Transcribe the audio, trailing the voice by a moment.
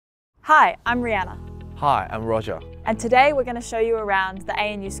Hi, I'm Rihanna. Hi, I'm Roger. And today we're going to show you around the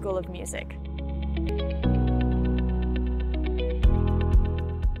ANU School of Music.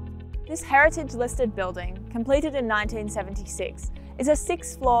 This heritage-listed building, completed in 1976, is a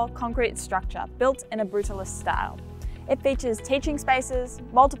 6-floor concrete structure built in a brutalist style. It features teaching spaces,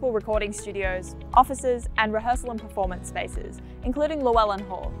 multiple recording studios, offices, and rehearsal and performance spaces, including Llewellyn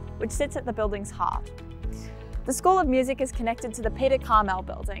Hall, which sits at the building's heart. The School of Music is connected to the Peter Carmel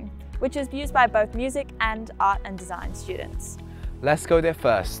building, which is used by both music and art and design students. Let's go there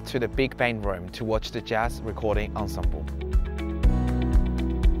first to the big band room to watch the jazz recording ensemble.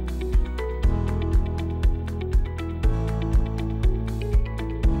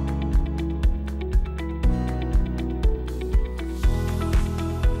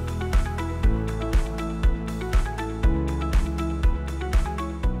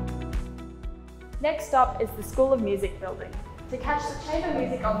 Next stop is the School of Music building, to catch the chamber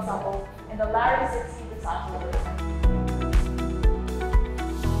music ensemble in the Larry 60 recital room.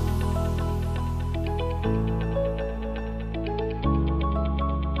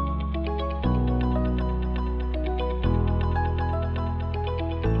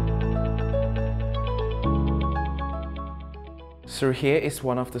 So here is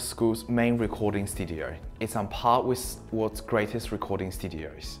one of the school's main recording studios. It's on par with world's greatest recording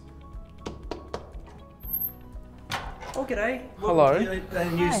studios. Oh, g'day. Hello. Welcome to the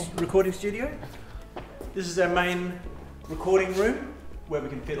new recording studio. This is our main recording room where we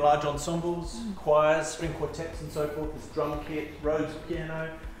can fit large ensembles, choirs, string quartets and so forth. There's drum kit, Rhodes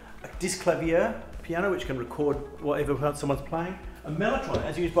piano, a disc clavier piano which can record whatever someone's playing, a mellotron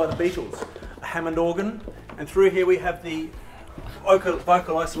as used by the Beatles, a Hammond organ, and through here we have the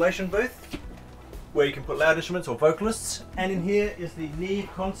vocal isolation booth where you can put loud instruments or vocalists, and in here is the Neve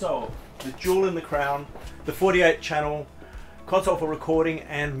console, the jewel in the crown, the 48 channel console for recording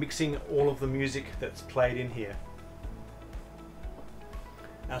and mixing all of the music that's played in here.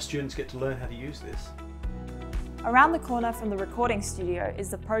 Our students get to learn how to use this. Around the corner from the recording studio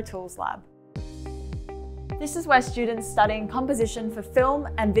is the Pro Tools lab. This is where students studying composition for film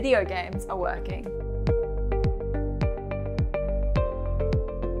and video games are working.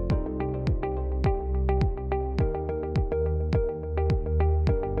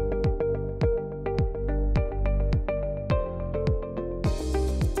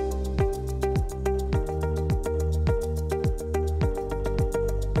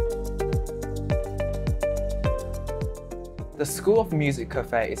 The School of Music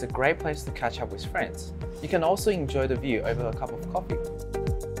Cafe is a great place to catch up with friends. You can also enjoy the view over a cup of coffee.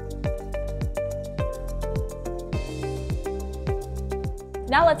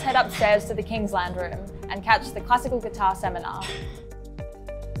 Now let's head upstairs to the Kingsland room and catch the classical guitar seminar.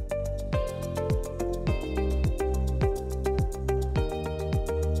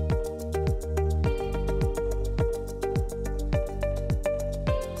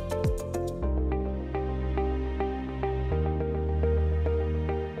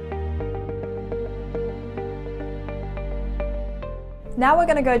 Now we're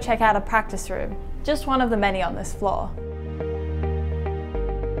going to go check out a practice room, just one of the many on this floor.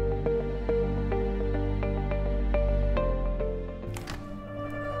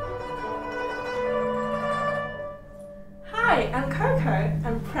 Hi, I'm Coco.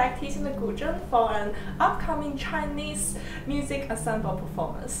 I'm practicing the guzheng for an upcoming Chinese music ensemble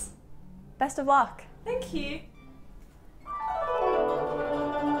performance. Best of luck! Thank you.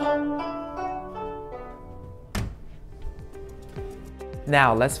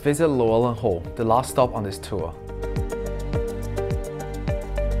 Now let's visit Llewellyn Hall, the last stop on this tour.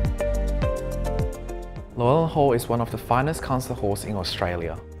 Llewellyn Hall is one of the finest concert halls in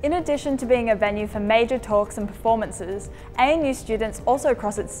Australia. In addition to being a venue for major talks and performances, ANU students also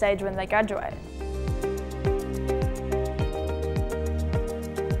cross its stage when they graduate.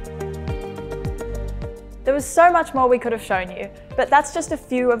 There was so much more we could have shown you, but that's just a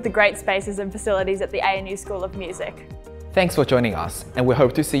few of the great spaces and facilities at the ANU School of Music. Thanks for joining us, and we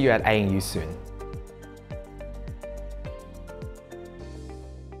hope to see you at ANU soon.